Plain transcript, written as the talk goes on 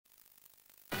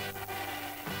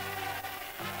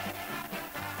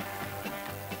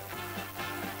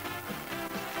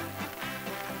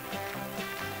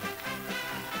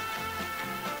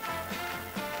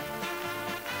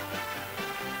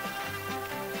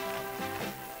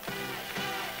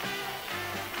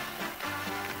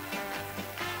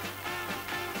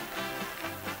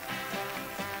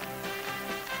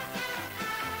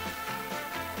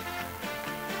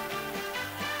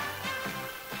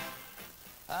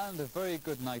And a very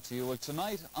good night to you. Well,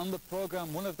 tonight on the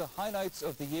programme, one of the highlights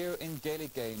of the year in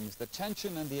Gaelic games, the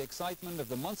tension and the excitement of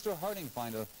the Munster hurling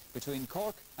final between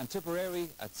Cork and Tipperary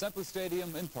at Semple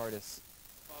Stadium in Thurles.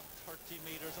 About 30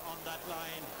 metres on that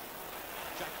line.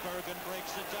 Jack Bergen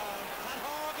breaks it down. And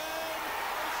Horgan!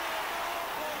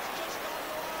 It's just gone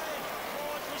wide.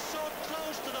 Oh, it was so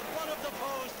close to the butt of the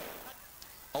post.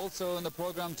 Also in the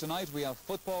programme tonight we have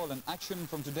football and action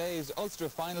from today's Ulster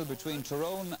final between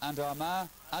Tyrone and Armagh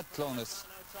at Clones.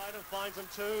 Outside and finds him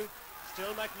too.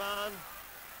 Still McMahon.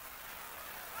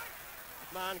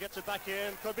 McMahon gets it back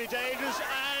in. Could be dangerous,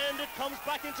 and it comes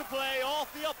back into play off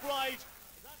the upright.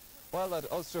 Well, that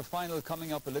Ulster final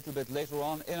coming up a little bit later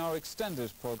on in our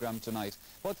extended programme tonight.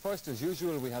 But first, as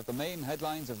usual, we have the main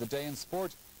headlines of the day in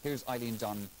sport. Here's Eileen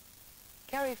Dunn.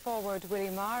 Kerry forward Willie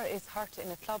Maher is hurt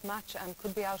in a club match and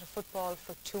could be out of football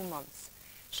for 2 months.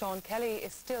 Sean Kelly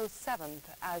is still 7th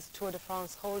as Tour de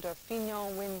France holder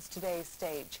Fignon wins today's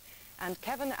stage. And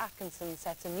Kevin Atkinson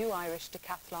sets a new Irish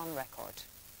decathlon record.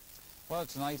 Well,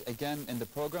 tonight again in the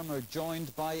programme we're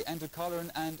joined by Enda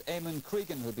Colleran and Eamon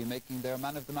Cregan, who'll be making their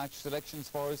man of the match selections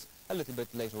for us a little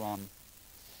bit later on.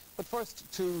 But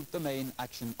first to the main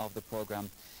action of the programme.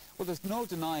 Well, there's no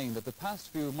denying that the past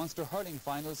few Munster hurling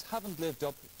finals haven't lived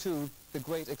up to the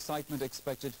great excitement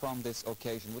expected from this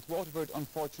occasion, with Waterford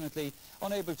unfortunately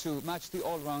unable to match the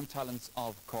all-round talents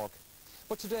of Cork.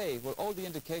 But today, well, all the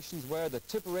indications were that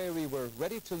Tipperary were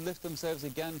ready to lift themselves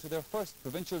again to their first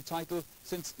provincial title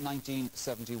since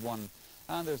 1971.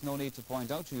 And there's no need to point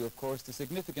out to you, of course, the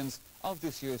significance of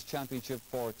this year's championship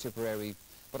for Tipperary.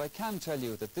 But I can tell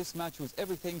you that this match was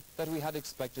everything that we had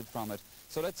expected from it.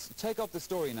 So let's take up the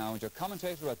story now, and your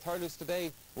commentator at Thurles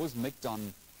today was Mick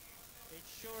Dunn.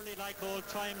 It's surely like old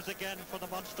times again for the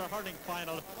Munster hurling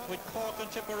final, with Cork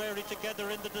and Tipperary together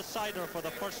in the decider for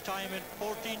the first time in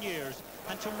 14 years.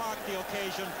 And to mark the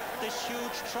occasion, this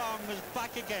huge throng is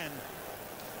back again.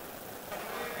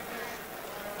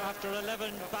 After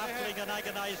 11 baffling and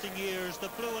agonising years, the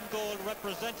blue and gold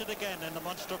represented again in the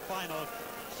Munster final.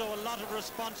 So a lot of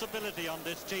responsibility on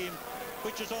this team,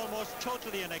 which is almost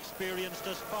totally inexperienced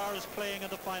as far as playing in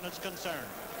the final is concerned.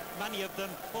 Many of them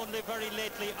only very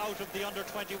lately out of the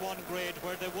under-21 grade,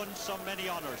 where they won so many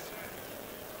honours.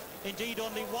 Indeed,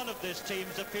 only one of these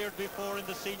teams appeared before in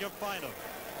the senior final.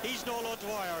 He's Noel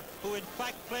O'Dwyer, who in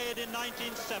fact played in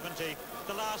 1970,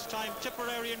 the last time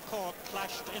Tipperary and Cork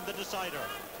clashed in the decider.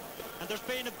 And there's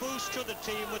been a boost to the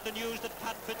team with the news that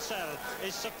Pat Fitzell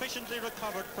is sufficiently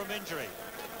recovered from injury.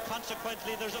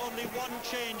 Consequently, there's only one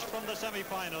change from the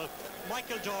semi-final.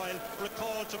 Michael Doyle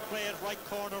recalled to play at right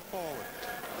corner forward.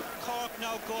 Cork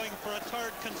now going for a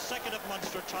third consecutive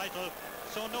Munster title,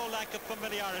 so no lack of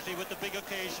familiarity with the big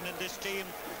occasion in this team,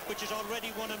 which has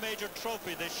already won a major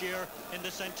trophy this year in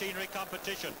the centenary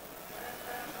competition.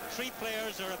 3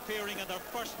 players are appearing in their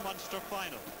first Munster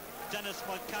final. Dennis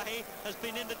Mulcahy has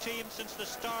been in the team since the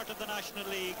start of the National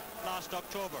League last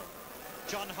October.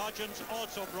 John Hodgins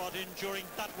also brought in during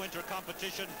that winter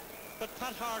competition, but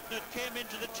Pat Hartnett came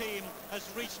into the team as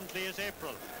recently as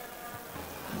April.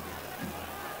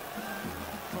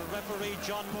 For referee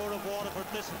John Moore of Waterford,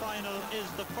 this final is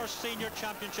the first senior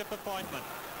championship appointment.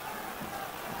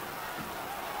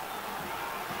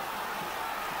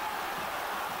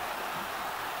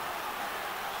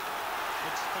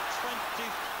 It's the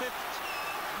 25th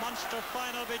Munster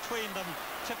final between them.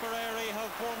 Tipperary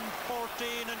have won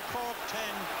 14 and Cork 10.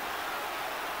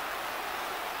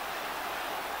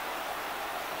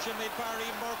 Jimmy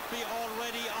Barry Murphy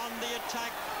already on the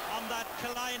attack on that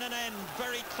Killinen end,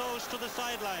 very close to the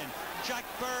sideline. Jack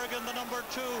Bergen, the number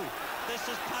 2. This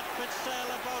is Pat Fitzell,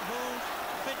 about whose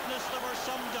fitness there were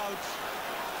some doubts.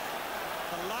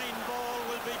 The line ball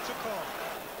will be to Cork.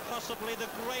 Possibly the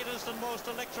greatest and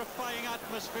most electrifying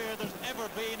atmosphere there's ever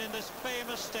been in this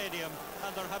famous stadium,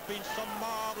 and there have been some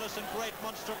marvellous and great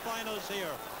Munster finals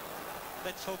here.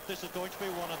 Let's hope this is going to be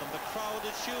one of them. The crowd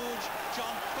is huge.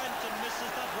 John Fenton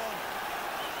misses that one.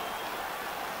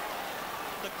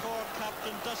 The Cork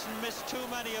captain doesn't miss too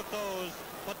many of those,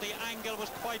 but the angle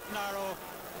was quite narrow,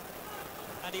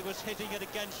 and he was hitting it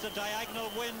against a diagonal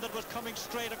wind that was coming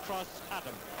straight across at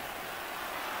him.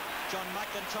 John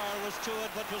McIntyre was to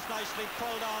it, but was nicely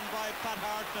pulled on by Pat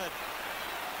Hartnett.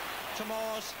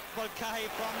 Tomas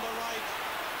Mulcahy from the right.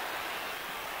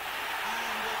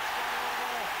 And it's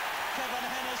over. Kevin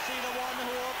Hennessy, the one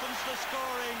who opens the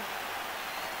scoring.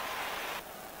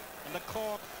 And the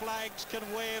Cork flags can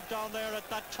wave down there at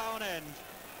that town end.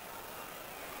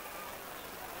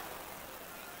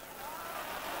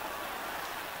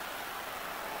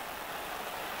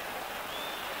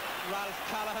 Ralph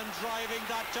Callaghan driving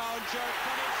that down, jerk,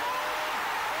 but it's in!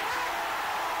 It's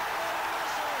in!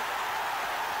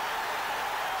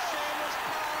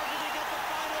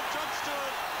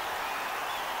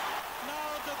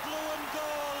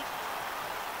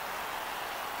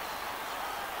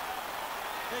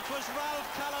 It was Ralph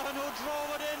Callaghan who drove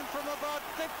it in from about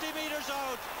 50 metres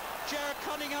out. Ger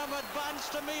Cunningham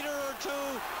advanced a metre or two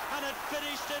and it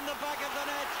finished in the back of the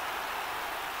net.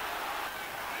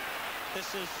 This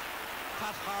is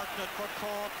Pat Hartnett for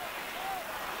Cork.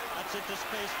 That's into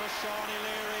space for Sean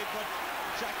Leary, but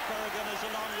Jack Bergen is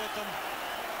along with them.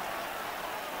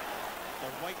 The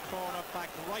right corner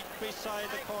back, right beside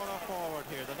the corner forward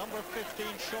here. The number 15,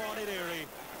 Sean Leary,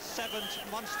 7th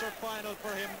Munster final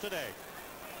for him today.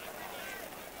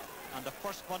 And the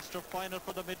first Munster final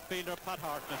for the midfielder, Pat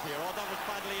Hartnett here. Oh, that was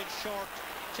badly in short,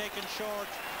 taken short.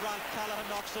 Ralph Callaghan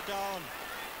knocks it down.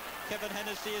 Kevin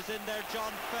Hennessy is in there,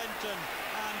 John Fenton,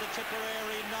 and the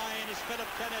Tipperary 9 is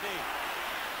Philip Kennedy.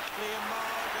 Liam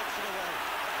Maher gets it away.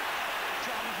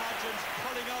 John Hodgins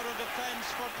pulling out of defence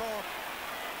for Cork.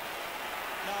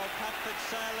 Now Pat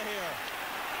Fitzell here.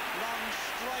 Long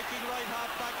striking right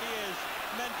half back he is.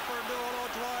 Meant for Noel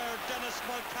O'Dwyer. Dennis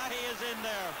Mulcahy is in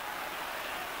there.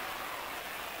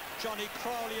 Johnny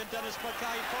Crowley and Dennis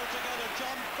Mulcahy pull together.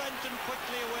 John Fenton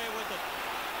quickly away with it.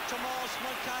 Tomas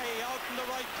Mulcahy out in the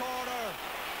right corner.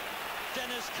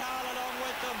 Dennis Carl along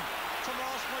with them.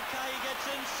 Tomas Mulcahy gets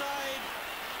inside.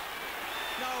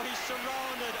 Now he's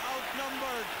surrounded,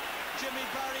 outnumbered. Jimmy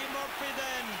Barry Murphy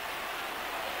then.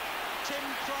 Tim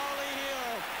Crowley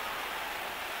here.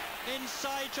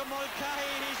 Inside to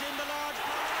Mulcahy. He's in the large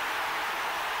corner.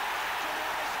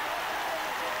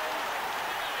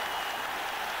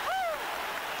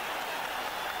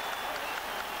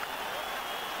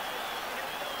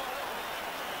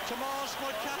 Tomas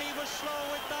Mulcahy was slow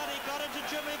with that. He got it to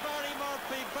Jimmy Barry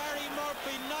Murphy. Barry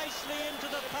Murphy nicely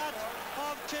into the path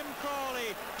of Tim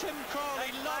Crowley. Tim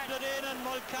Crowley lobbed it in and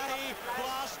Mulcahy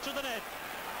blast to the net.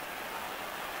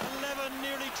 11,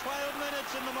 nearly 12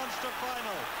 minutes in the Munster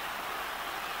final.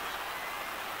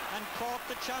 And Cork,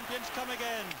 the champions, come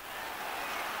again.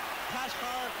 Pat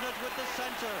Hartnett with the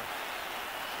centre.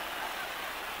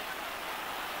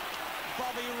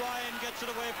 Bobby Ryan gets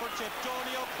it away for tip.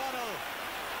 Donny O'Connell.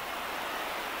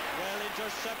 Well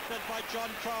intercepted by John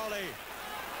Crowley.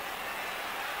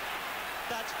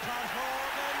 That's Pat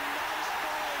Horgan. Nice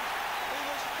point. He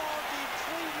was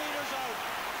 43 metres out.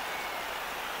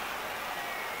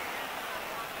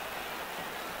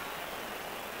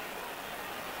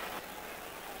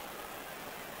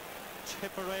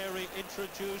 Tipperary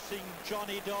introducing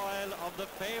Johnny Doyle of the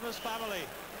famous family.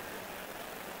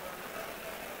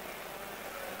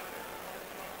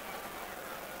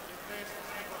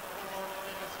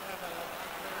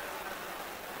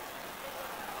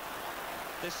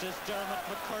 This is Dermot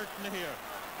McCurtain here.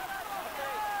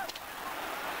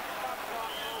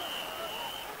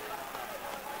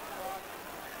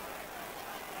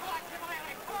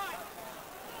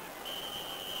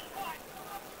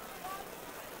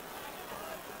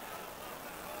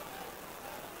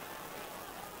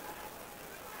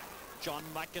 John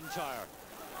McIntyre.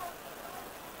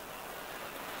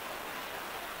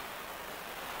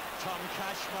 Tom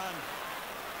Cashman.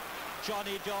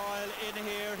 Johnny Doyle in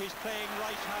here. He's playing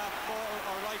right half forward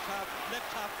or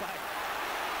left half back.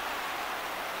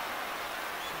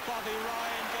 Bobby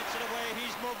Ryan gets it away.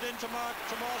 He's moved into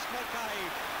Tomas Mulcahy,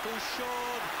 who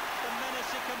showed the menace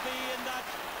he can be in that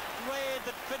raid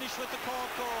that finished with the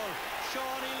Cork goal.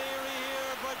 Sean Leary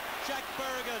here, but Jack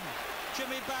Bergen.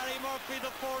 Jimmy Barry Murphy, the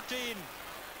 14.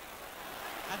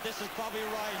 And this is Bobby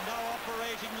Ryan now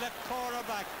operating left corner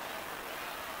back.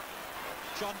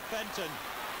 John Fenton.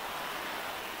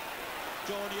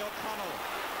 Donny O'Connell.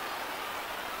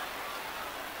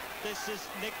 This is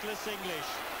Nicholas English.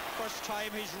 First time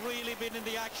he's really been in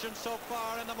the action so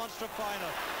far in the Munster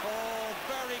final. Oh,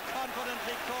 very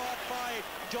confidently caught by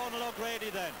Donald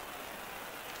O'Grady then.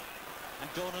 And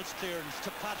Donald's clearance to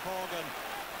Pat Horgan.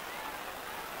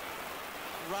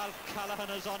 Ralph Callaghan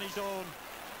is on his own.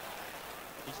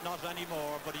 He's not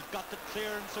anymore, but he's got the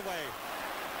clearance away.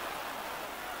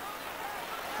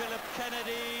 Philip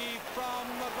Kennedy from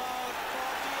about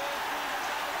 48 metres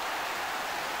out.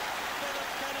 Philip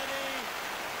Kennedy.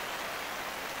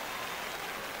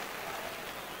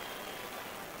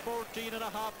 14 and a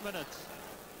half minutes.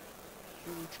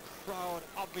 Huge crowd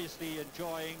obviously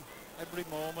enjoying every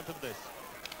moment of this.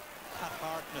 Pat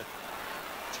Hartnett.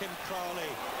 Tim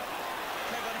Crowley.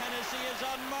 Kevin Hennessy is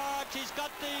unmarked. He's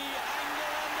got the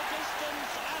angle and the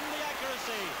distance and the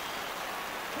accuracy.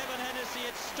 Kevin Hennessy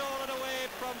had stolen away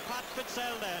from Pat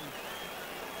Fitzell then.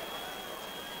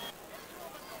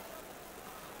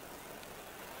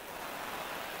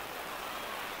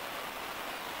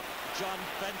 John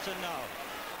Fenton now.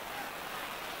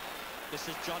 This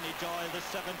is Johnny Doyle, the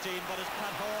 17, but it's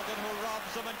Pat Horgan who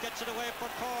robs him and gets it away for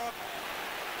Cork.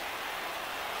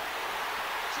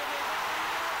 Jimmy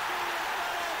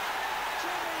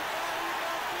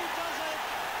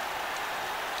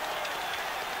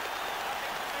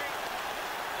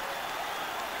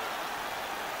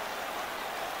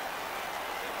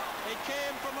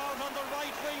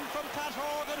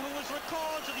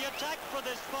call to the attack for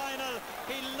this final.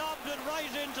 He lobbed it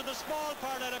right into the small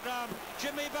parallelogram.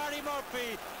 Jimmy Barry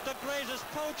Murphy, the greatest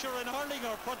poacher in hurling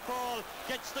or football,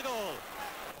 gets the goal.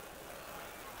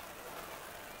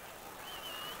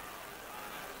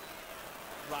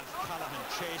 Ralph Callaghan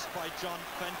chased by John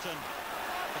Fenton,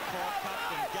 the Cork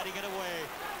captain, getting it away.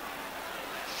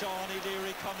 Sean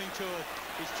Leary coming to it.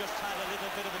 He's just had a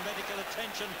little bit of a medical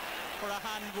attention for a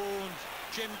hand wound.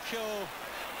 Jim Keogh.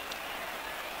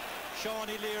 Sean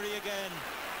Leary again,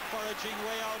 foraging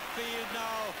way outfield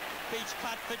now. Beats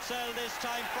Pat Fitzell this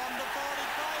time from the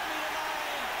 45-metre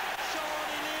line. Sean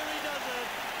Leary does it.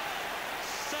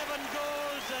 7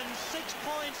 goals and 6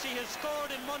 points he has scored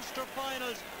in Munster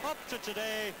finals up to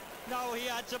today. Now he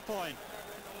adds a point.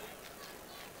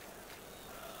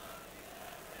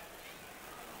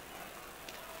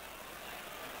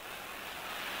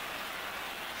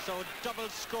 So double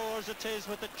scores it is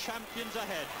with the champions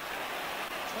ahead.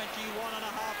 21.5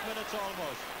 minutes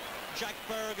almost. Jack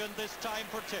Bergen this time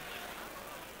for tip.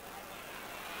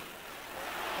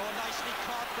 Oh, nicely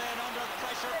caught then under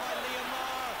pressure by Liam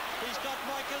Maher. He's got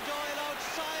Michael Doyle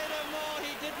outside him. Oh,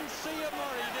 he didn't see him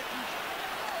or he didn't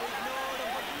ignore him,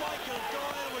 but Michael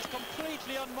Doyle was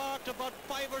completely unmarked about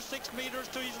 5 or 6 metres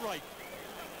to his right.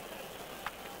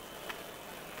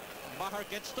 Maher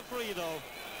gets the free though.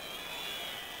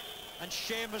 And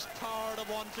Seamus Power the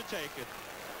one to take it.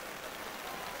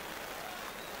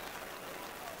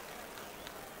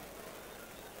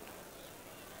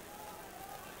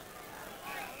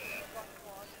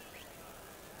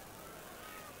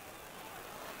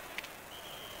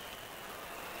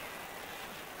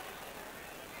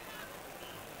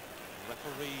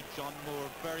 Referee John Moore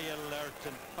very alert.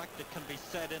 In fact, it can be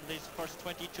said in these first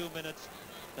 22 minutes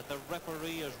that the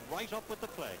referee is right up with the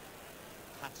play.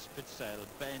 Pat Fitzell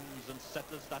bends and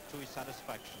settles that to his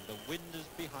satisfaction. The wind is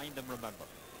behind him, remember.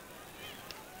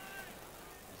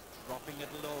 He's dropping it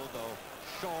low though.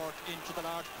 Short into the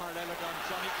large parallelogram.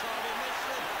 Johnny Crowley missed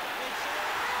it. It's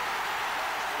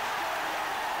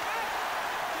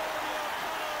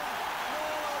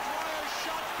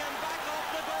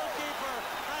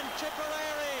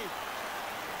Tipperary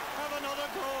have another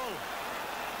goal.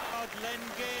 Len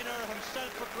Gaynor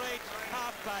himself a great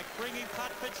halfback, bringing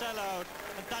Pat Fitzell out,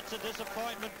 and that's a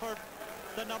disappointment for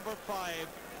the number 5.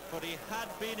 But he had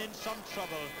been in some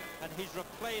trouble, and he's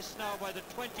replaced now by the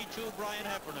 22 Brian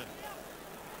Heffernan.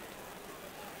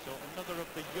 So another of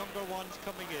the younger ones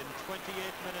coming in. 28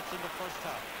 minutes in the first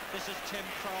half. This is Tim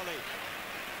Crowley.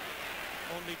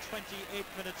 Only 28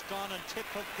 minutes gone, and Tip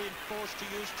have been forced to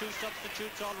use 2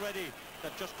 substitutes already.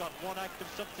 They've just got 1 active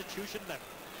substitution left.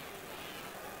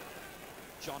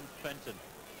 John Fenton.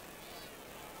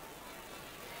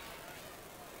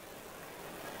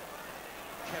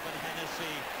 Kevin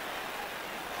Hennessy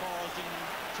causing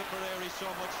Tipperary so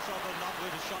much trouble, not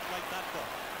with a shot like that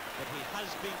though. But he has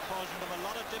been causing them a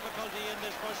lot of difficulty in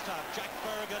this first half. Jack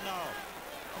Bergen now.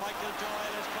 Michael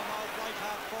Doyle has come out right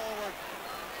half forward.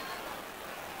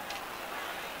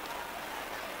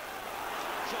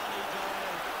 Johnny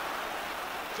Doyle.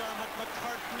 Dermot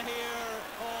McCurtain here.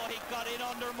 Oh, he got in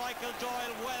under Michael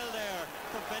Doyle well there.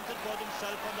 Prevented Bud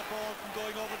himself on the ball from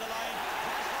going over the line.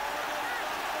 Pat Horgan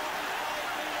from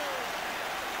 45 metres.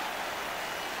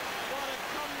 What a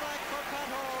comeback for Pat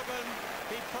Horgan.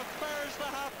 He prefers the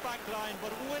half-back line,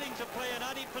 but willing to play in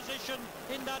any position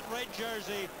in that red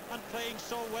jersey and playing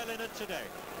so well in it today.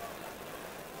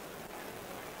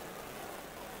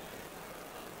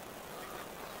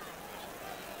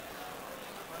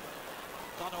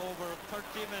 Gone over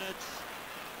 30 minutes,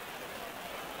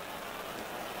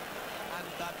 and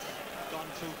that's gone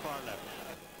too far left.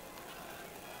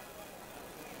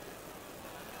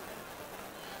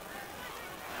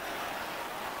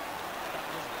 That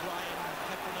was Brian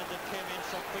Heffernan that came in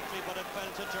so quickly, but it fell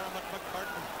to Dermot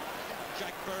McCurtain.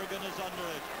 Jack Bergen is under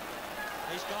it.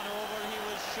 He's gone over, he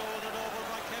was shouldered over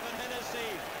by Kevin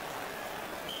Hennessy.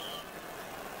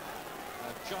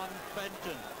 John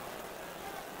Fenton.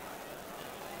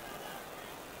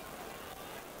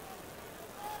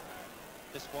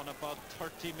 This one about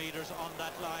 30 metres on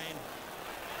that line.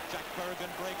 Jack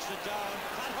Bergen breaks it down.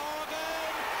 Pat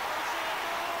Horgan!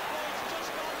 It's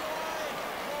just gone wide.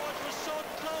 Oh, it was so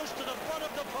close to the front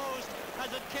of the post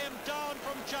as it came down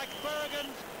from Jack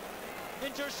Bergen's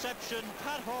interception.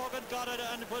 Pat Horgan got it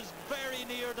and it was very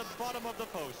near the bottom of the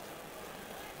post.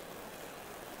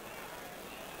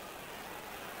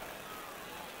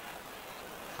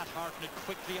 Pat Hartnett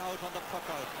quickly out on the puck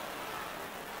out.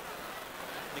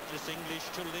 Nicholas English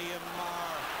to Liam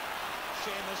Maher.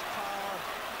 Seamus Power.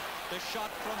 The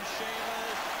shot from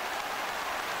Seamus.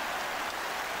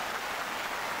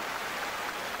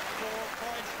 4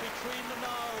 between them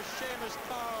now. Seamus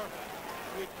Power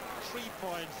with 3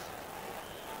 points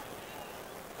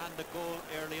and the goal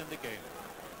early in the game.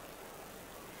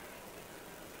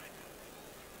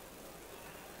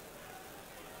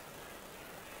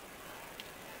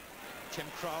 Tim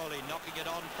Crowley knocking it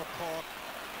on for Cork.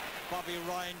 Bobby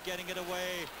Ryan getting it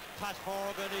away. Pat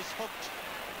Horgan is hooked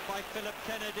by Philip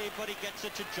Kennedy, but he gets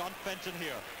it to John Fenton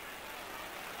here.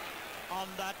 On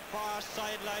that far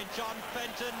sideline, John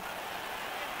Fenton.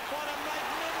 What a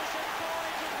magnificent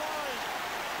point it was!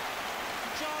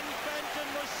 John Fenton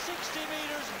was 60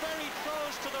 metres very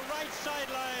close to the right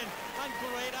sideline, and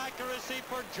great accuracy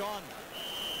for John.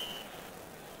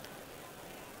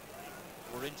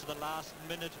 We're into the last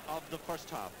minute of the first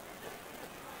half.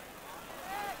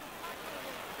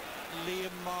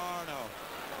 Liam Maher now.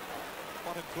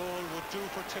 What a goal would do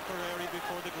for Tipperary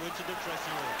before they go into the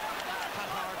dressing room. Pat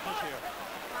Hartnett here.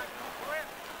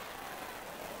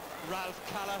 Ralph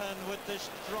Callaghan with this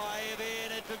drive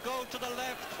in. It will go to the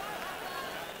left.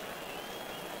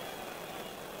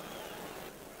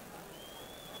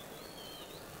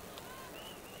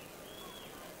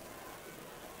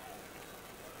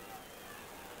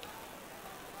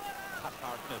 Pat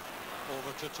Hartnett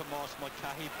over to Tomas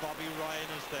Mulcahy. Bobby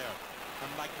Ryan is there. A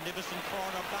magnificent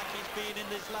corner back he's been in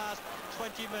this last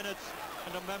 20 minutes.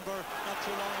 And remember, not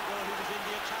too long ago he was in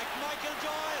the attack. Michael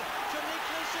Doyle to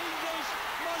Nicholas English.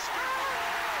 Munster.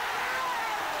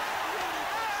 Really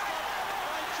good stuff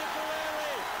by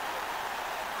Tipperary.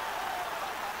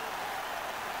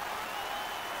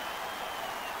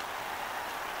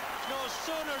 No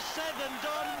sooner said than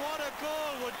done. What a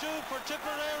goal would do for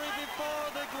Tipperary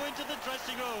before they go into the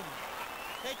dressing room.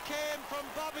 It came from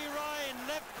Bobby Ryan,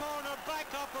 left corner, back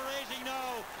operating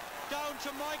now, down to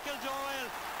Michael Doyle,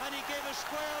 and he gave a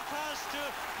square pass to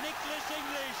Nicholas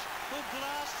English, who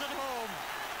blasted home.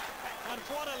 And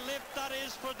what a lift that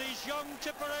is for these young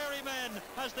Tipperary men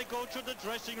as they go to the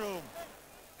dressing room.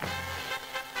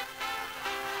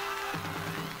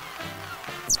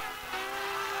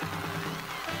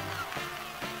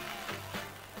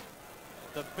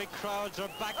 The big crowds are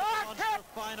back in the Munster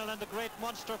final, and the great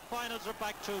Munster finals are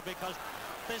back too, because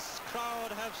this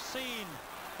crowd have seen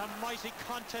a mighty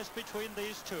contest between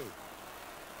these two.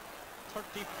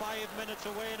 35 minutes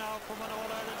away now from an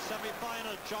All-Ireland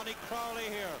semi-final. Johnny Crowley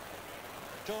here.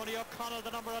 Tony O'Connell,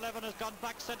 the number 11, has gone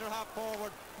back centre-half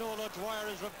forward. Nola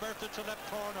Dwyer is reverted to left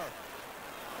corner.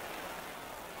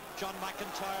 John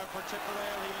McIntyre for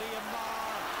Tipperary. Liam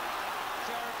Maher.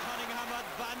 Ger Cunningham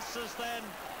advances then.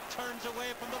 Turns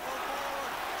away from the full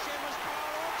forward. Seamus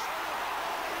Power.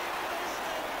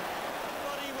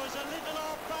 But he was a little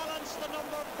off balance, the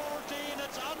number 14.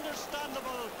 It's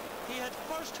understandable. He had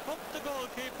first hooked the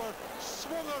goalkeeper,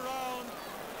 swung around,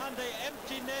 and the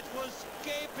empty net was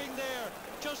gaping there,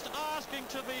 just asking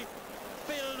to be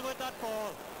filled with that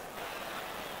ball.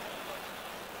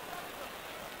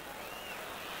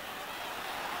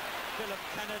 Philip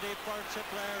Kennedy for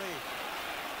Tipperary.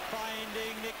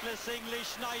 Finding Nicholas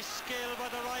English, nice skill by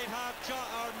the right half,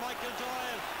 Michael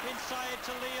Doyle inside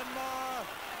to Liam Maher,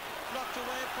 blocked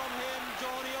away from him.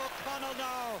 Tony O'Connell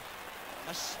now,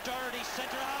 a sturdy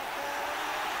centre half forward.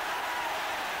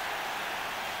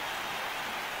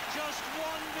 Just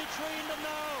one between them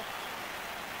now.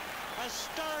 A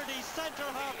sturdy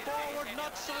centre half forward,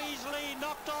 not so easily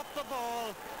knocked off the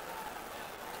ball,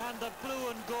 and the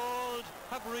blue and gold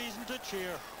have reason to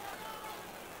cheer.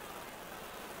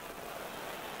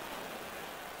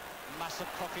 Massive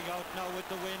pucking out now with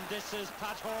the wind. This is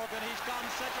Pat Horgan. He's gone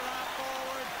centre half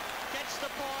forward. Gets the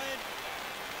point.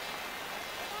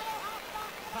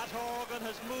 Pat Horgan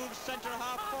has moved centre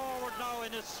half forward now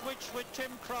in a switch with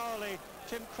Tim Crowley.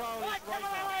 Tim Crowley's right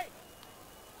now.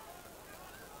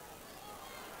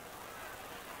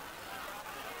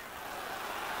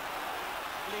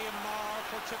 Liam Maher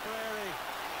for Tipperary.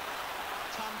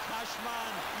 Tom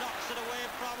Cashman knocks it away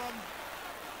from him.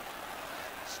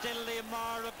 Still Liam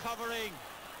Maher recovering.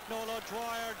 Nola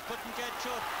Dwyer couldn't get to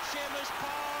it. Seamus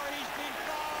Power, he's been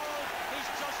fouled. He's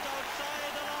just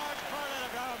outside the large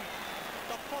parallelogram.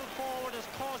 The full forward is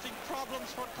causing problems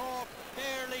for Cork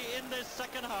early in this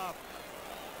second half.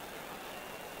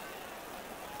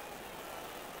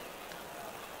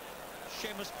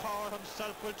 Seamus Power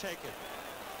himself will take it.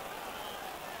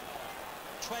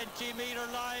 20-metre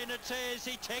line it is.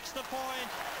 He takes the point,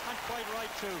 and quite right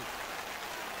too.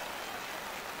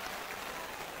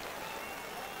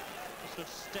 Sort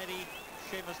of steady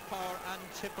Seamus Power and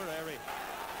Tipperary.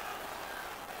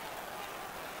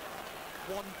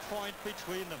 1 point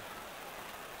between them.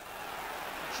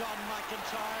 John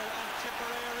McIntyre and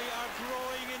Tipperary are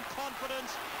growing in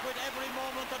confidence with every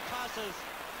moment that passes.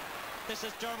 This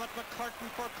is Dermot McCurtain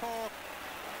for Cork,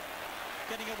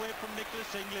 getting away from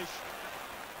Nicholas English.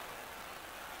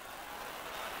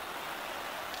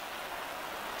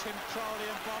 Tim Crowley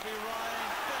and Bobby Ryan.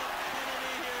 Philip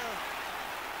Kennedy here.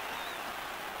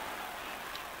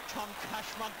 Tom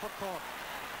Cashman for Cork.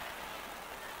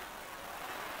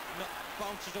 No,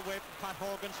 bounces away from Pat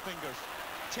Horgan's fingers.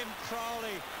 Tim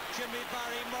Crowley, Jimmy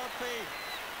Barry Murphy.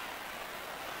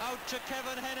 Out to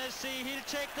Kevin Hennessy, he'll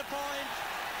take the point.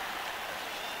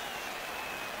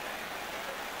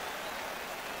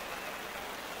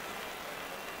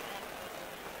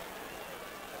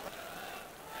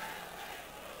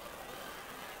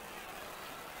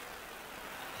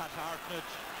 Pat Hartnett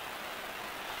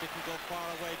didn't go far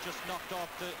away, just knocked off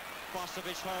the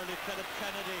Bosovich Hurley. Philip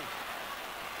Kennedy.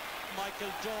 Michael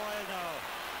Doyle now.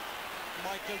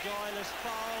 Michael Doyle is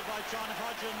fouled by John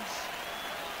Hodgins.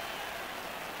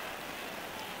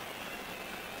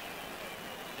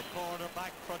 The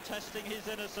cornerback protesting his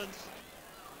innocence.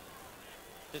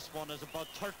 This one is about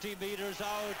 30 metres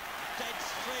out, dead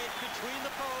straight between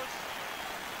the posts.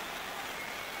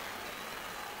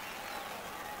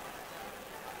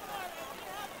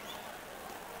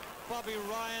 Bobby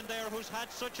Ryan there, who's had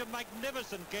such a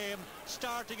magnificent game,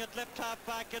 starting at left half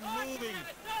back and moving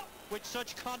with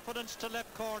such confidence to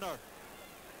left corner.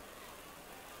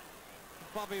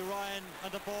 Bobby Ryan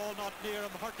and the ball not near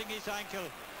him, hurting his ankle.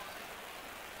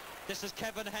 This is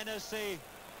Kevin Hennessy,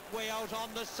 way out on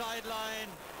the sideline.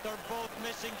 They're both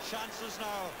missing chances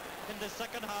now in the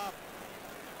second half.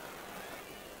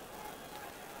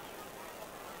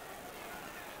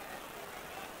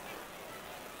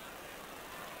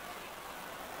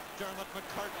 Dermot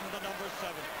McCurtain, the number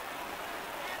 7.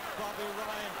 Bobby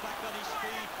Ryan back on his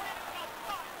feet.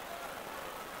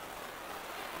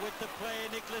 With the play,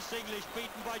 Nicholas English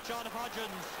beaten by John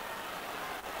Hodgins.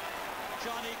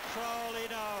 Johnny Crowley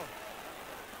now.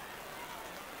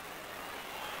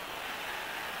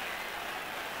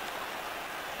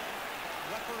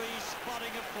 Referee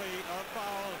spotting a free or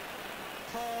foul.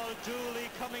 Paul Dooley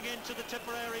coming into the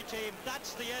Tipperary team.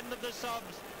 That's the end of the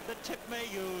subs that Tip may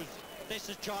use. This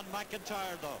is John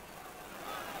McIntyre though.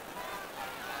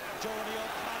 Johnny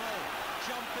O'Connell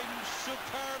jumping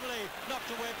superbly,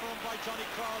 knocked away from him by Johnny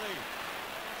Crowley.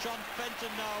 John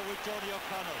Fenton now with Johnny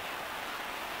O'Connell.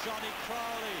 Johnny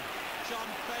Crowley, John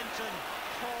Fenton.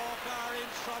 Cork are in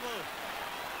trouble.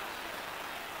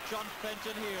 John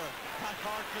Fenton here. Pat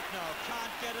Hartnett now,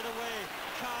 can't get it away,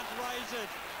 can't rise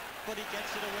it, but he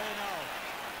gets it away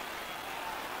now.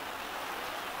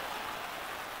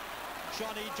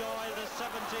 Johnny Doyle, the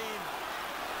 17.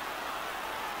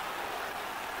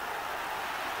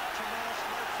 Tomas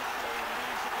Martani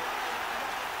leaves it behind.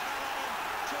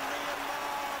 To Liam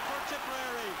Moore for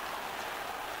Tipperary.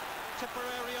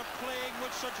 Tipperary are playing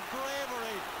with such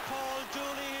bravery. Paul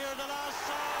Dooley here, the last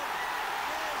song.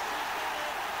 Yes, he's got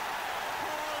it.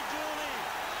 Paul Dooley.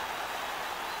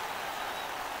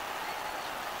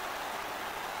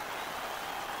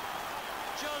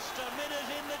 Just a minute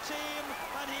in the team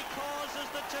and he causes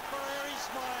the Tipperary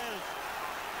smiles.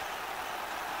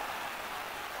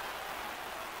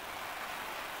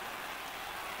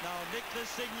 Now Nicholas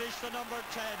English, the number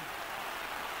 10.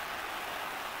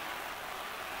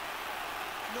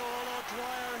 Noel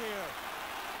O'Dwyer here.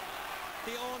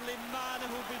 The only man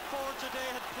who before today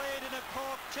had played in a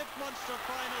Cork Tip Munster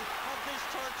final of this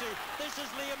 30. This is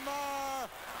Liam Moore,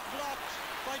 blocked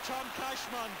by Tom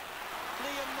Cashman.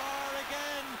 Liam Moore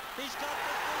again, he's got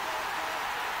the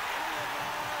Liam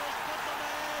Moore has put them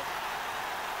ahead.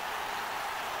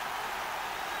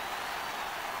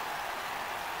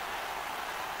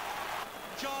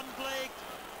 John Blake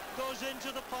goes into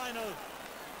the final.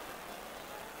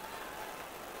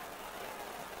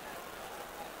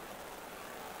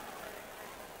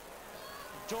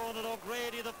 Donald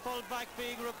O'Grady, the fullback,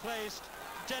 being replaced.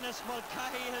 Dennis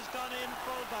Mulcahy has gone in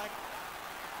fullback.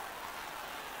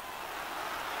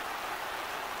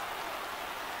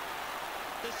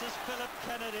 This is Philip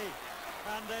Kennedy,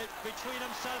 and between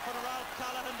himself and Ralph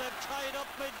Callahan, they've tied up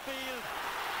midfield.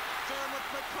 Dermot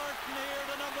McCurtain here,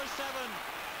 the number 7.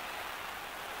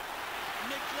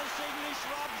 Nicholas English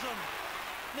robs him.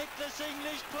 Nicholas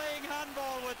English playing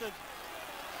handball with it.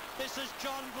 This is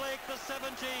John Blake, the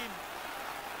 17.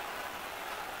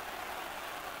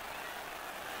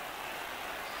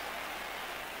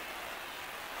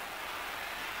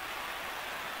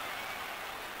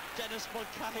 Dennis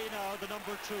Mulcahy now, the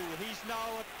number 2. He's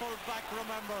now at full back,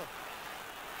 remember.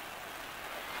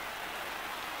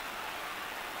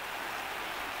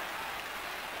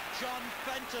 John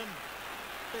Fenton.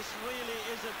 This really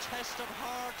is a test of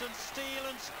heart and steel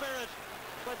and spirit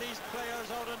for these players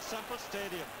out in Semple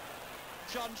Stadium.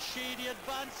 John Sheedy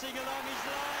advancing along his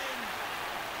line.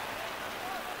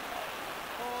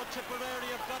 Oh,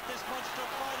 Tipperary have got this Munster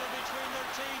final between their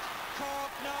teeth.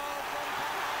 Cork now from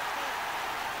Cork.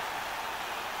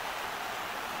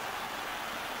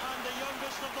 And the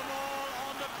youngest of them all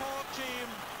on the Cork team,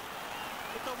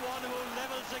 with the one who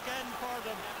levels again for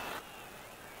them.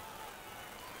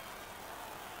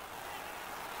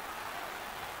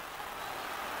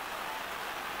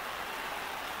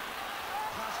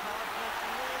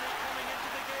 Really coming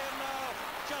into the game now,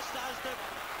 just as the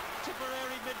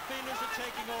Tipperary midfielders are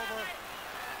taking over.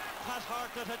 Pat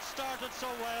Hartlett had started so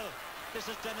well. This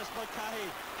is Dennis Mulcahy,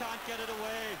 can't get it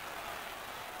away.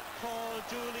 Paul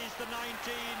Dooley's the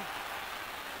 19.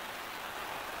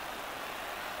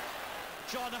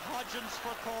 John Hodgins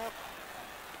for Cork.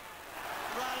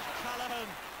 Ralph Callaghan.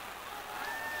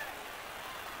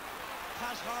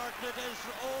 Pat Hartlett is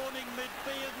owning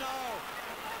midfield now.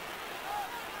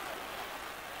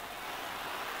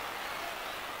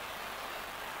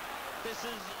 This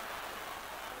is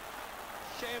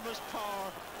Seamus Power,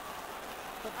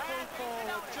 the full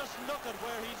forward. Just look at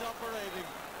where he's operating.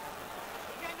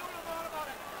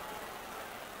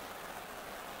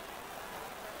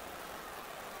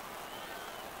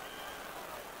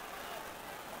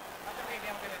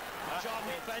 John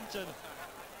Benton.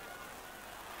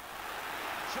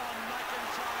 John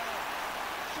McIntyre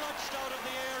clutched out of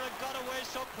the air and got away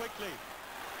so quickly.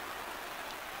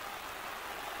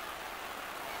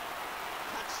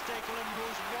 Stakelum,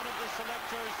 who's one of the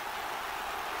selectors.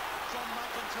 John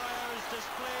McIntyre's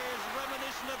display is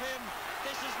reminiscent of him.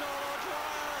 This is Noel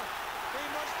O'Dwyer. He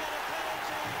must get a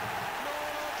penalty.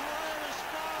 Noel O'Dwyer is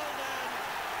fouled then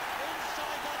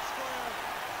inside that square.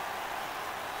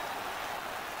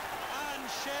 And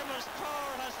Seamus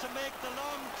Power has to make the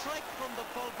long trek from the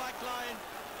full back line.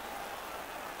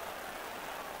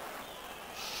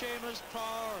 Seamus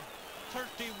Power,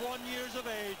 31 years of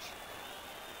age.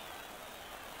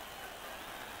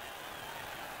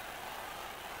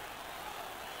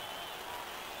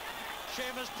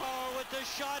 Seamus Power with the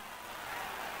shot.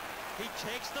 He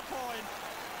takes the point.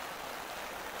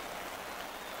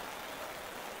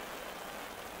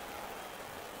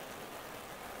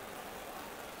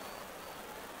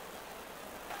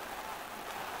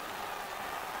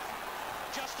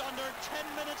 Just under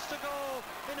 10 minutes to go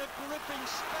in a gripping,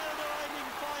 spellbinding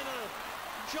final.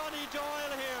 Johnny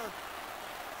Doyle here.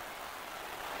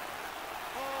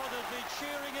 Oh, there'll be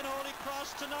cheering in Holy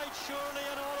Cross tonight, surely,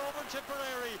 and all over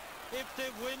Tipperary if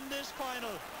they win this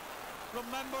final.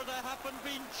 Remember, they haven't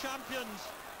been champions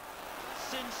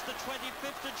since the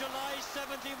 25th of July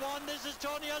 71. This is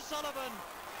Tony O'Sullivan.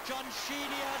 John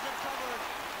Sheedy has it covered.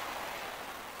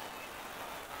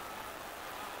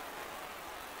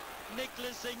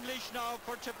 Nicholas English now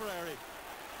for Tipperary.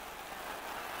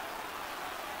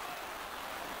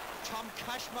 Tom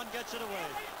Cashman gets it away.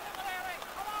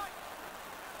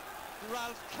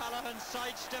 Ralph Callaghan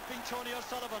sidestepping Tony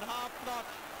O'Sullivan, half block.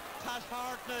 Pat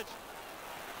Hartlett.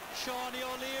 Shawnee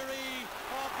O'Leary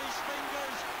off his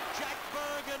fingers. Jack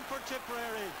Bergen for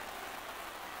Tipperary.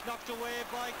 Knocked away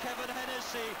by Kevin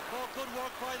Hennessy. Oh, good work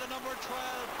by the number 12.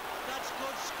 That's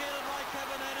good skill by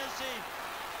Kevin Hennessy.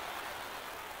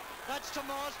 That's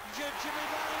Tomas Jimmy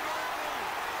Barry Murphy.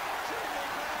 Jimmy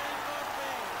Barry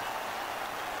Murphy.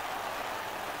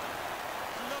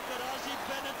 Look at Ozzie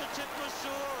Bennett, the tip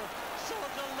pursuer. So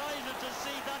delighted to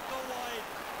see that go wide.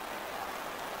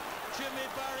 Jimmy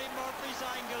Barry Murphy's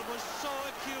angle was so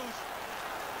acute.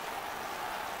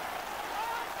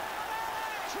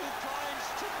 2 points,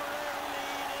 Tipperary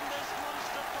lead in this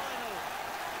Munster final.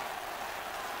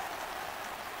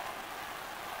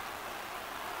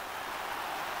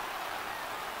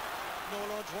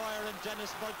 Noel O'Dwyer and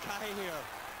Dennis Mulcahy here.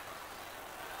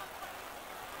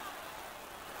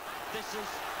 This is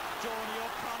Donny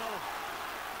O'Connell.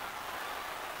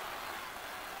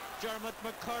 Dermot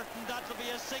McCurtain, that'll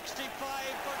be a 65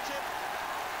 for Tip.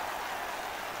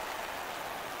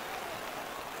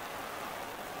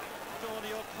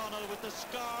 Donny O'Connell with the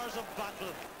scars of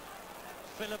battle.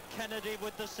 Philip Kennedy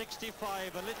with the 65,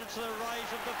 a little to the right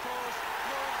of the post.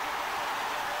 No,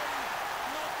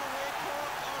 not the way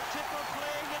Cork or Tip are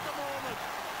playing at the moment.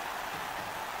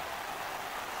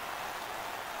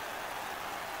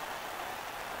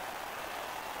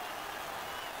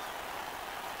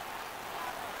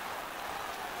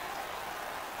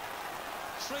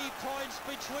 Three points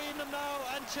between them now,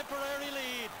 and Tipperary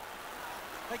lead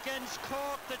against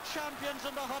Cork, the champions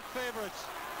and the hot favourites.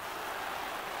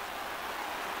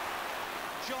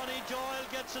 Johnny Doyle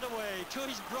gets it away to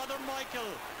his brother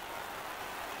Michael.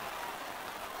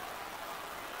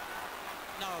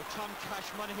 Now Tom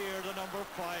Cashman here, the number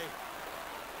 5.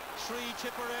 Three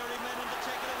Tipperary men and to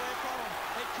take it away from him.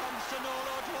 It comes to Noel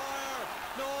O'Dwyer.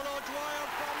 Noel O'Dwyer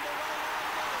from the right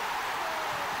angle.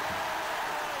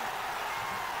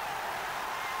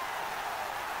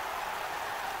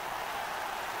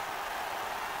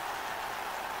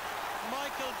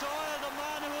 Michael Doyle, the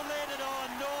man who laid it on.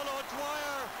 Noel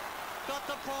O'Dwyer got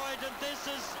the point, and this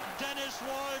is Dennis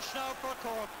Walsh now for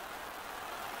Cork.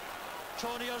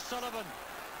 Tony O'Sullivan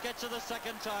gets it the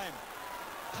second time.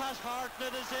 Pat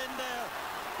Hartnett is in there.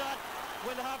 That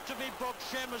will have to be booked.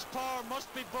 Seamus Power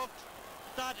must be booked.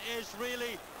 That is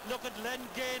really, look at Len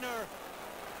Gaynor,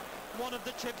 one of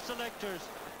the tip selectors.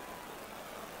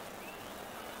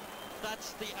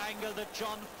 That's the angle that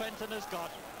John Fenton has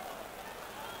got.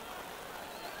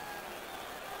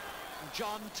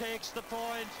 John takes the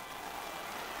point.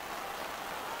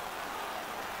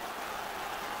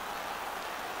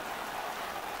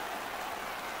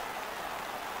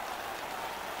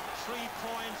 Three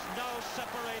points now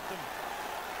separate them.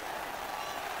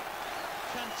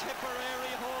 Can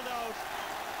Tipperary hold out?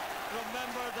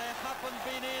 Remember, they haven't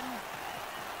been in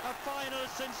a final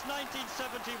since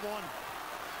 1971.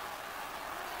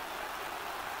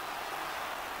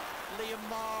 Liam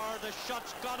Marr, the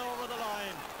shot's gone over the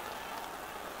line.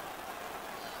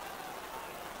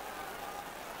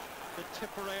 The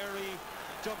Tipperary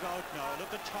dugout now.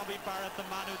 Look at Tommy Barrett, the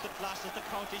man who's the class as the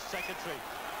county secretary.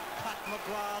 Pat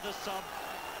McGrath, the sub.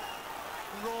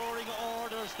 Roaring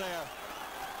orders there.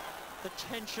 The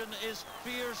tension is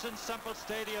fierce in Semple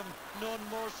Stadium. No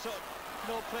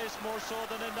place more so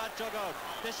than in that dugout.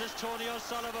 This is Tony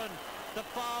O'Sullivan. The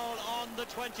foul on the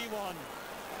 21.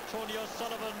 Tony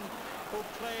O'Sullivan, who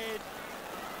played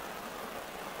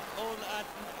at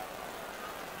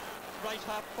right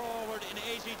half forward in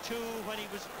 82 when he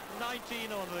was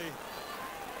 19 only.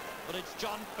 But it's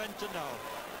John Fenton now.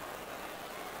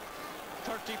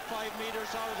 35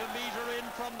 metres out, a metre in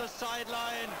from the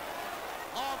sideline.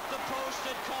 Off the post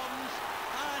it comes,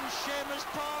 and Seamus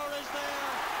Power is there.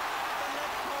 The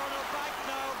left corner back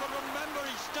now, but remember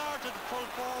he started full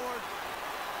forward.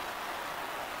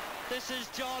 This is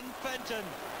John Fenton.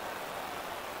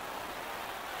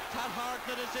 Pat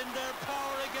Hartnett is in there,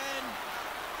 Power again.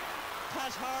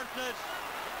 Pat Hartnett.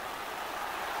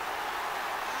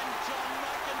 And John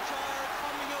McIntyre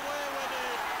coming away with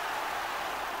it.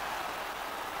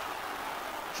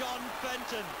 John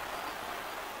Fenton.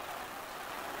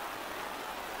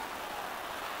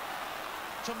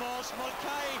 Tomas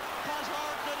Mulcahy. Pat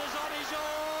Hartnett is on his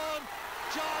own.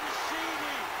 John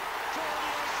Sheedy. Tony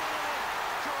O'Sullivan.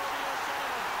 Tony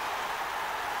O'Sullivan.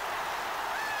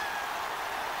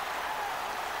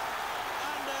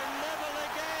 And they're level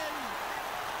again.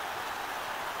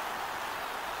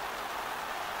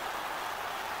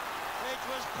 It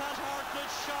was Pat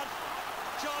Hartnett's shot.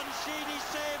 John Sheedy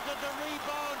saved it. The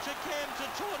rebound came to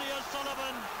Tony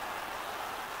O'Sullivan.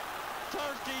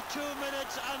 32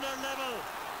 minutes and they're level.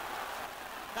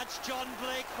 That's John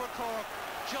Blake for Cork.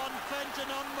 John Fenton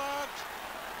unmarked.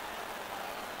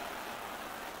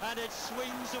 And it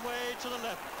swings away to the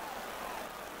left.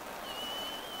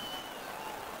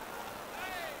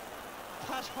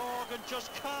 Pat Horgan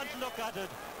just can't look at it.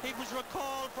 He was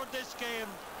recalled for this game,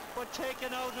 but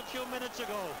taken out a few minutes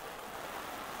ago.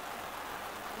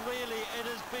 Really, it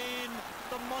has been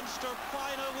the Munster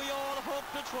final we all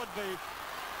hoped it would be.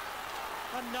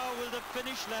 And now will the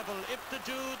finish level. If they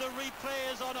do, the replay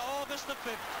is on August the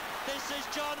 5th. This is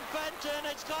John Fenton.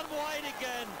 It's gone wide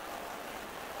again.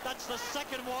 That's the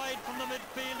second wide from the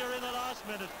midfielder in the last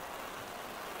minute.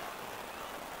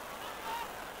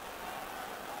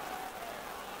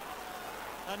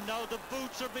 And now the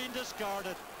boots are being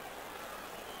discarded.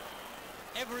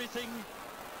 Everything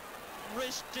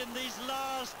risked in these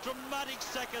last dramatic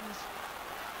seconds.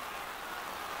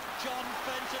 John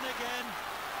Fenton again.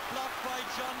 Blocked by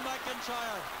John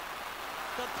McIntyre.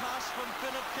 The pass from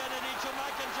Philip Kennedy to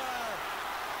McIntyre.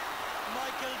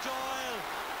 Michael Doyle.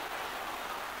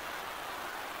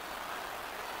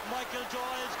 Michael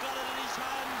Doyle's got it in his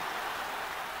hand.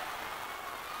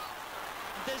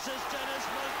 This is Dennis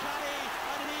Mulcahy,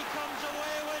 and he comes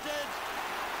away with it.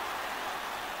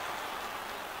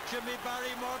 Jimmy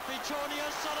Barry Murphy. Tony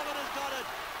O'Sullivan has got it.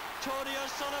 Tony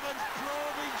O'Sullivan's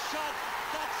probing shot.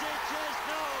 That's it, yes,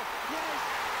 no,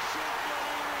 yes. It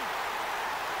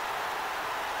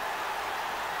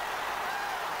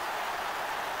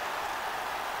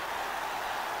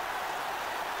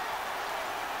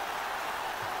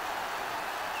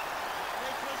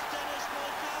was Dennis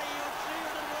Mulcahy who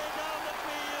cleared it way down the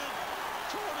field.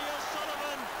 Tony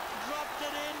O'Sullivan dropped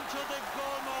it into the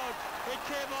goal mouth. It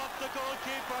came off the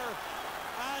goalkeeper,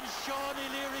 and Sean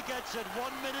O'Leary gets it.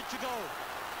 1 minute to go.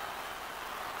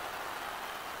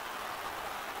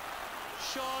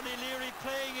 Sean O'Leary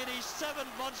playing in his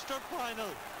 7th Munster final.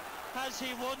 Has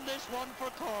he won this one for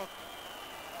Cork?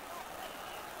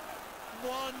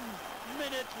 1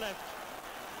 minute left.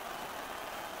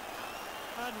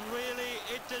 And really,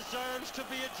 it deserves to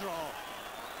be a draw.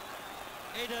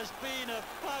 It has been a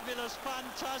fabulous,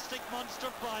 fantastic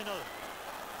Munster final.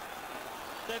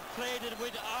 They've played it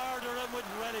with ardour and with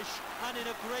relish and in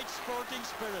a great sporting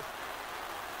spirit.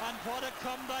 And what a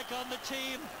comeback on the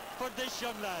team for this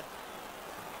young lad.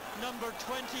 Number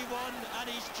 21, and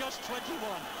he's just 21.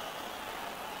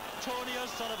 Tony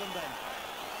O'Sullivan then.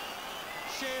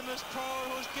 Seamus Power,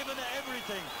 who's given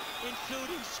everything,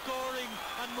 including scoring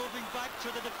and moving back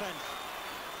to the defence.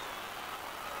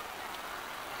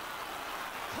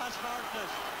 Pat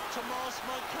Hartnett, Tomas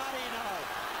Mulcahy now.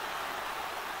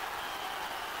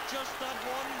 Just that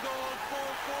one goal,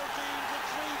 4-14 to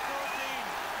 3-14.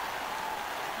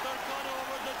 They're gone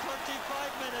over the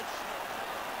 35 minutes.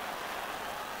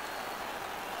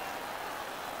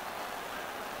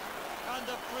 And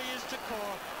the free is to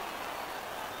Cork.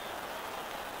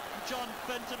 John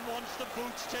Fenton wants the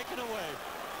boots taken away.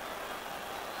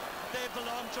 They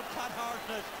belong to Pat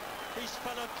Hartnett, his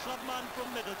fellow clubman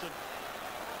from Middleton.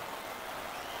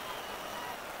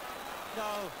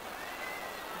 Now,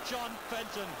 John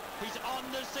Fenton, he's on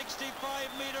the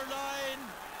 65-metre line.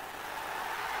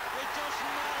 It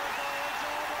doesn't matter though,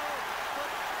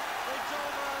 it's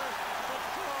over. But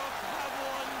Cork have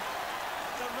won.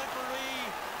 The referee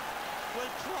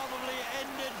will probably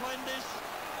end it when this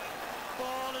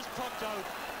ball is pucked out.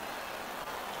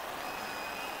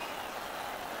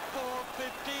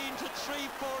 4-15 to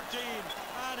 3-14,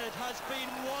 and it has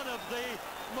been one of the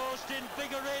most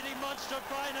invigorating Munster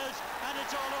finals, and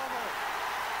it's all over.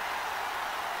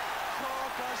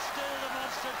 Cork are still the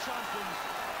Munster champions.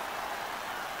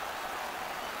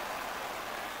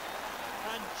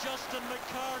 And Justin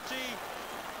McCarthy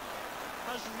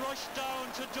has rushed down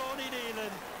to Donny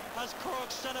Nealon as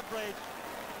Cork celebrate.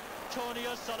 Tony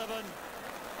O'Sullivan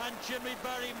and Jimmy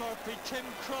Barry Murphy, Tim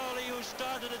Crowley, who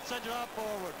started at centre-half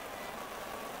forward.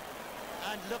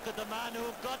 And look at the man who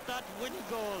got that winning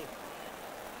goal.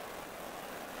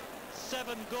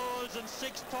 7 goals and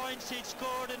 6 points he'd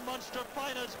scored in Munster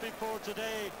finals before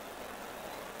today.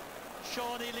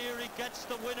 Sean O'Leary gets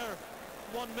the winner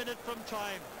 1 minute from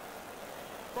time.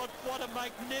 But what a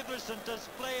magnificent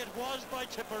display it was by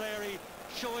Tipperary,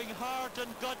 showing heart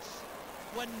and guts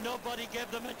when nobody gave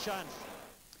them a chance.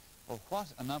 Well, what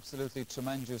an absolutely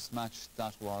tremendous match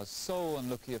that was. So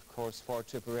unlucky, of course, for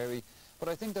Tipperary, but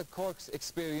I think that Cork's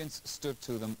experience stood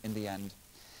to them in the end.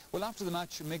 Well, after the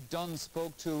match, Mick Dunn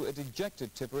spoke to a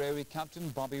dejected Tipperary captain,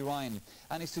 Bobby Ryan,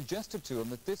 and he suggested to him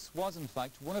that this was, in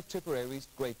fact, one of Tipperary's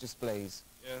great displays.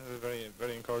 Yeah, it was a very,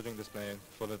 very encouraging display,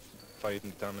 full of fight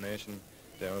and determination.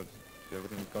 They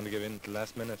weren't going to give in to the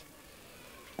last minute.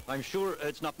 I'm sure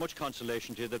it's not much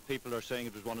consolation to you that people are saying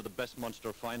it was one of the best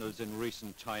Munster finals in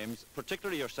recent times,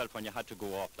 particularly yourself when you had to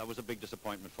go off. That was a big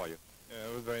disappointment for you. Yeah,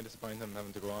 it was very disappointing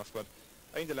having to go off, but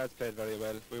I think the lads played very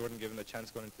well. We weren't given a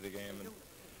chance going into the game, and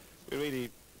we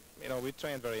really, we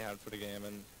trained very hard for the game,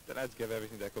 and the lads gave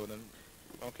everything they could. And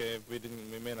okay, we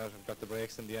may not have got the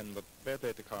breaks in the end, but fair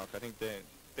play to Cork. I think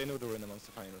they knew they were in the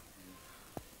Munster final.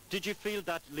 Did you feel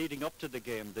that leading up to the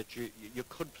game that you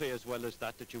could play as well as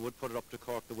that you would put it up to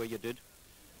Cork the way you did?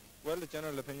 Well, the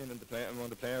general opinion among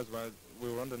the players was we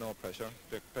were under no pressure.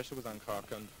 The pressure was on Cork,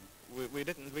 and we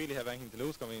didn't really have anything to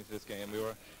lose coming into this game.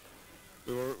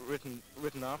 We were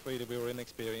written off really. We were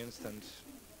inexperienced, and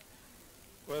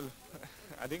well,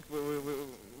 I think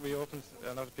we opened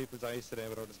a lot of people's eyes today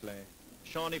with our display.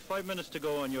 Shawnee, 5 minutes to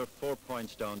go and you're 4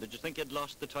 points down. Did you think you'd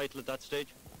lost the title at that stage?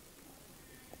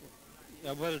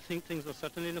 Yeah, well, I think things were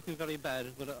certainly looking very bad,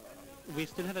 but we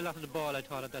still had a lot of the ball, I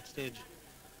thought, at that stage.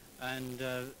 And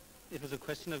it was a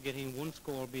question of getting one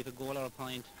score, be it a goal or a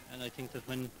point. And I think that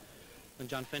when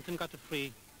John Fenton got the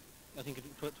free, I think it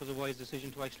was a wise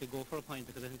decision to actually go for a point,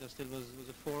 because I think there still was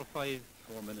a 4 or 5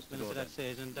 minutes to go at that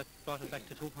stage, and that brought it back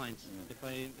to 2 points, if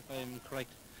I'm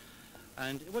correct.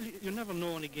 And, well, you never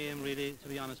know in a game, really, to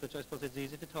be honest, which I suppose it's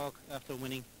easy to talk after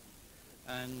winning.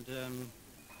 And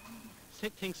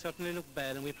things certainly looked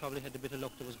bad, and we probably had a bit of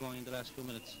luck that was going in the last few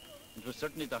minutes. It was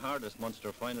certainly the hardest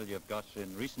Munster final you've got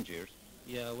in recent years.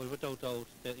 Yeah, well, without doubt,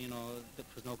 that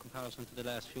was no comparison to the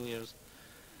last few years.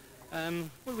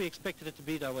 Well, we expected it to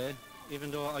be that way, even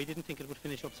though I didn't think it would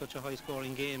finish up such a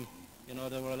high-scoring game.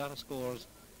 There were a lot of scores.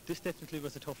 This definitely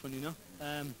was a tough one,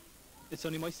 It's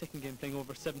only my second game playing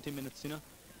over 70 minutes,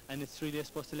 and it's really, I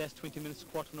suppose, the last 20 minutes,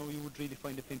 quarter an hour, you would really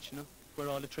find a pinch, where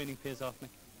all the training pays off, Nick.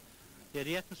 Yeah,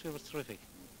 the atmosphere was terrific.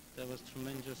 There was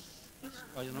tremendous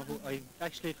I don't know who.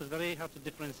 Actually, it was very hard to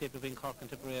differentiate between Cork and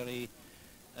Tipperary,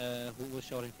 who was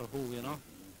shouting for who, you know.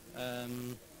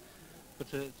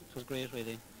 But it was great,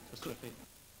 really. It was terrific.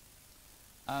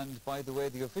 And by the way,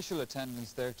 the official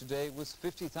attendance there today was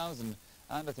 50,000,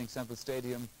 and I think Semple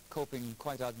Stadium coping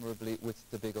quite admirably with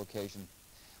the big occasion.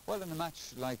 Well, in a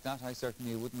match like that, I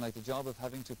certainly wouldn't like the job of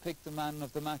having to pick the man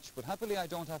of the match, but happily I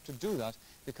don't have to do that,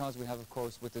 because we have, of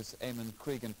course, with us Eamon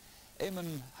Cregan.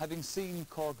 Eamon, having seen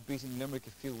Cork beating Limerick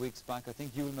a few weeks back, I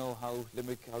think you'll know how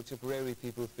Tipperary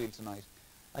people feel tonight.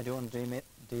 I do indeed,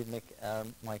 Mick,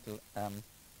 Michael.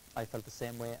 I felt the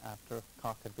same way after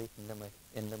Cork had beaten Limerick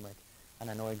in Limerick, and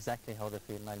I know exactly how they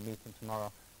feel, and I'll meet them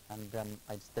tomorrow, and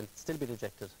I'd still be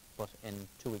dejected, but in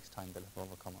 2 weeks' time they'll have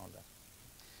overcome all that.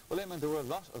 Well, Eamon, there were a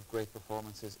lot of great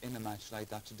performances in a match like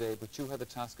that today, but you had the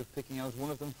task of picking out one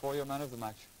of them for your man of the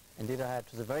match. Indeed I had.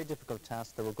 It was a very difficult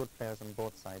task. There were good players on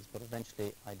both sides, but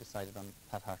eventually I decided on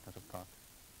Pat Hartnett of Cork.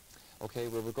 Okay,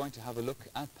 well, we're going to have a look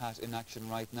at Pat in action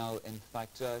right now. In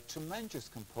fact, tremendous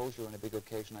composure on a big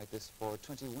occasion like this for a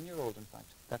 21-year-old, in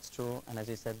fact. That's true, and as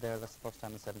he said there, that's the first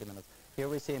time in 70 minutes. Here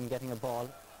we see him getting a ball,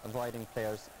 avoiding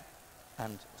players,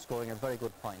 and scoring a very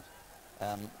good point.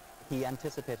 He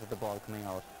anticipated the ball coming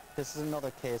out. This is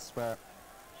another case where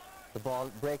the ball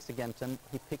breaks against him,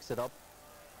 he picks it up.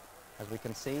 As we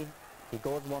can see, he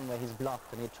goes one way, he's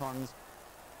blocked, and he turns,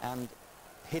 and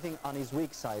hitting on his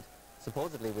weak side,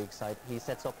 supposedly weak side, he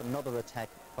sets up another attack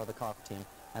for the Cork team.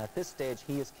 And at this stage,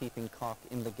 he is keeping Cork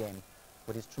in the game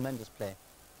with his tremendous play.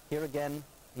 Here again,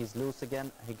 he's loose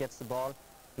again, he gets the ball,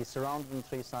 he's surrounded on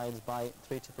three sides by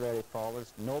three Tipperary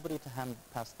forwards, nobody to hand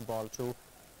pass the ball to,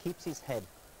 keeps his head,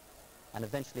 and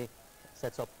eventually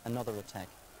sets up another attack.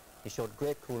 He showed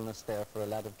great coolness there for a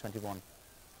lad of 21.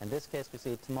 In this case, we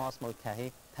see Tomás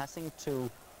Mulcahy passing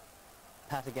to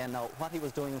Pat again. Now, what he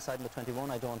was doing inside in the 21,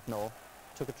 I don't know.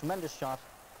 Took a tremendous shot,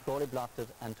 goalie blocked it,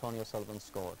 Antonio Sullivan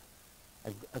scored.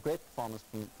 A great performance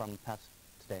from Pat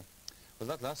today. Well,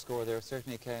 that last score there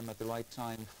certainly came at the right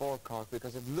time for Cork,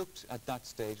 because it looked at that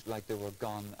stage like they were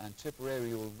gone, and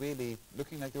Tipperary were really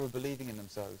looking like they were believing in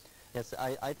themselves. Yes,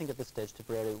 I think at this stage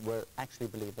Tipperary were actually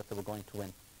believed that they were going to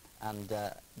win. And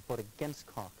but against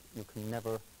Cork, you can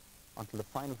never, until the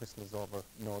final whistle is over,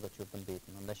 know that you've been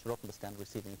beaten. Unless you're up in the stand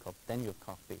receiving the cup, then you've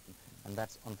Cork beaten. And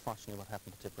that's unfortunately what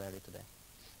happened to Tipperary today.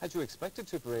 Had you expected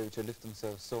Tipperary to lift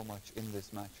themselves so much in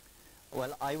this match?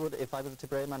 Well, I would, if I was a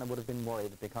Tipperary man, I would have been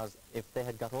worried, because if they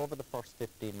had got over the first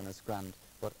 15 minutes, grand,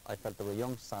 but I felt they were a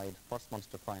young side, first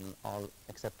Munster final, all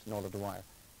except Nola Dwyer,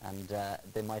 and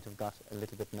they might have got a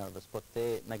little bit nervous, but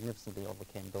they magnificently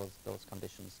overcame those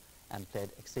conditions and played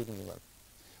exceedingly well.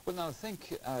 Well, now, to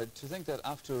think that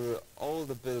after all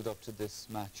the build-up to this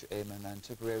match, Eamon, and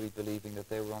Tipperary believing that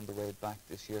they were on the way back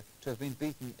this year, to have been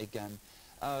beaten again,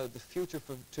 the future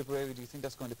for Tipperary, do you think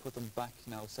that's going to put them back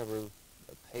now several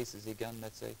paces again,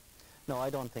 let's say? No, I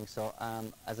don't think so.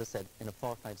 As I said, in a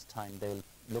fortnight's time, they'll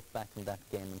look back on that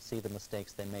game and see the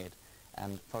mistakes they made.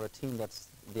 And for a team that's,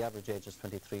 the average age is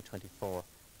 23, 24,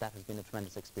 that has been a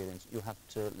tremendous experience. You have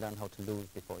to learn how to lose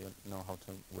before you know how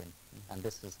to win. And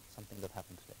this is something that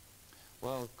happened today.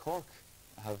 Well, Cork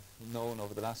have known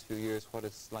over the last few years what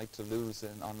it's like to lose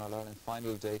on All-Ireland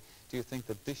final day. Do you think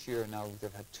that this year now,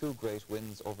 they've had two great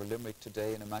wins over Limerick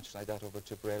today in a match like that over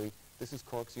Tipperary, this is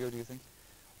Cork's year, do you think?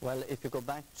 Well, if you go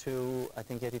back to, I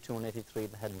think, 82 and 83,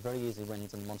 they had very easy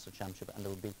wins in the Munster Championship and they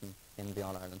were beaten in the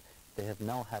All-Ireland. They have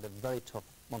now had a very tough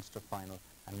Munster final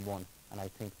and won, and I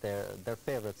think they're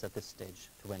favourites at this stage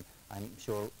to win. I'm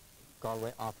sure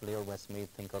Galway, Offaly or Westmeath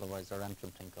think otherwise, or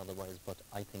Antrim think otherwise, but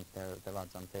I think they're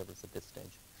odds-on favourites at this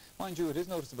stage. Mind you, it is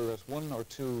noticeable that one or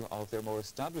two of their more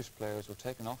established players were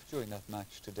taken off during that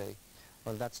match today.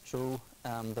 Well, that's true.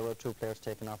 There were two players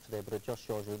taken off today, but it just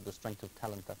shows you the strength of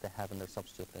talent that they have in their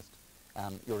substitute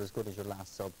list. You're as good as your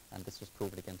last sub, and this was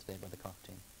proved again today by the Cork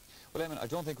team. Well, Eamon, I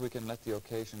don't think we can let the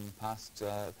occasion pass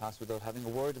without having a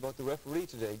word about the referee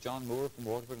today, John Moore from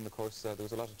Waterford, and of course there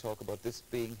was a lot of talk about this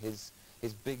being his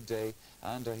big day,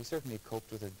 and he certainly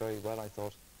coped with it very well, I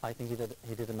thought. I think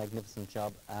he did a magnificent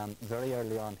job. Very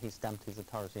early on, he stamped his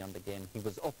authority on the game. He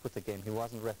was up with the game. He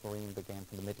wasn't refereeing the game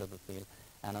from the middle of the field.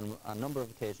 And on a number of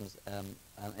occasions,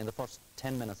 in the first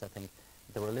 10 minutes, I think,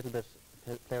 there were a little bit,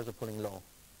 players were pulling low.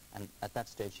 And at that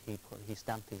stage, he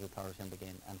stamped his authority on the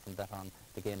game, and from that on,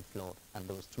 the game flowed. And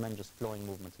there was tremendous flowing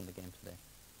movements in the game today.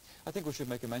 I think we should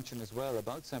make a mention as well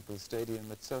about Semple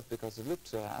Stadium itself, because it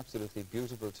looked absolutely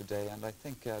beautiful today, and I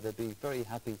think they'll be very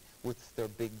happy with their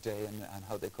big day and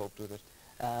how they coped with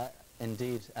it.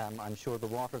 Indeed, I'm sure the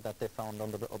water that they found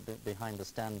behind the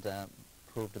stand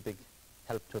proved a big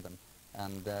help to them.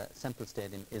 And Semple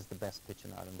Stadium is the best pitch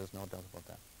in Ireland, there's no doubt about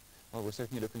that. Well, we're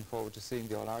certainly looking forward to seeing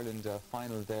the All-Ireland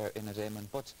final there in Adéman.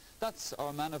 But that's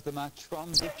our man of the match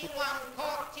from...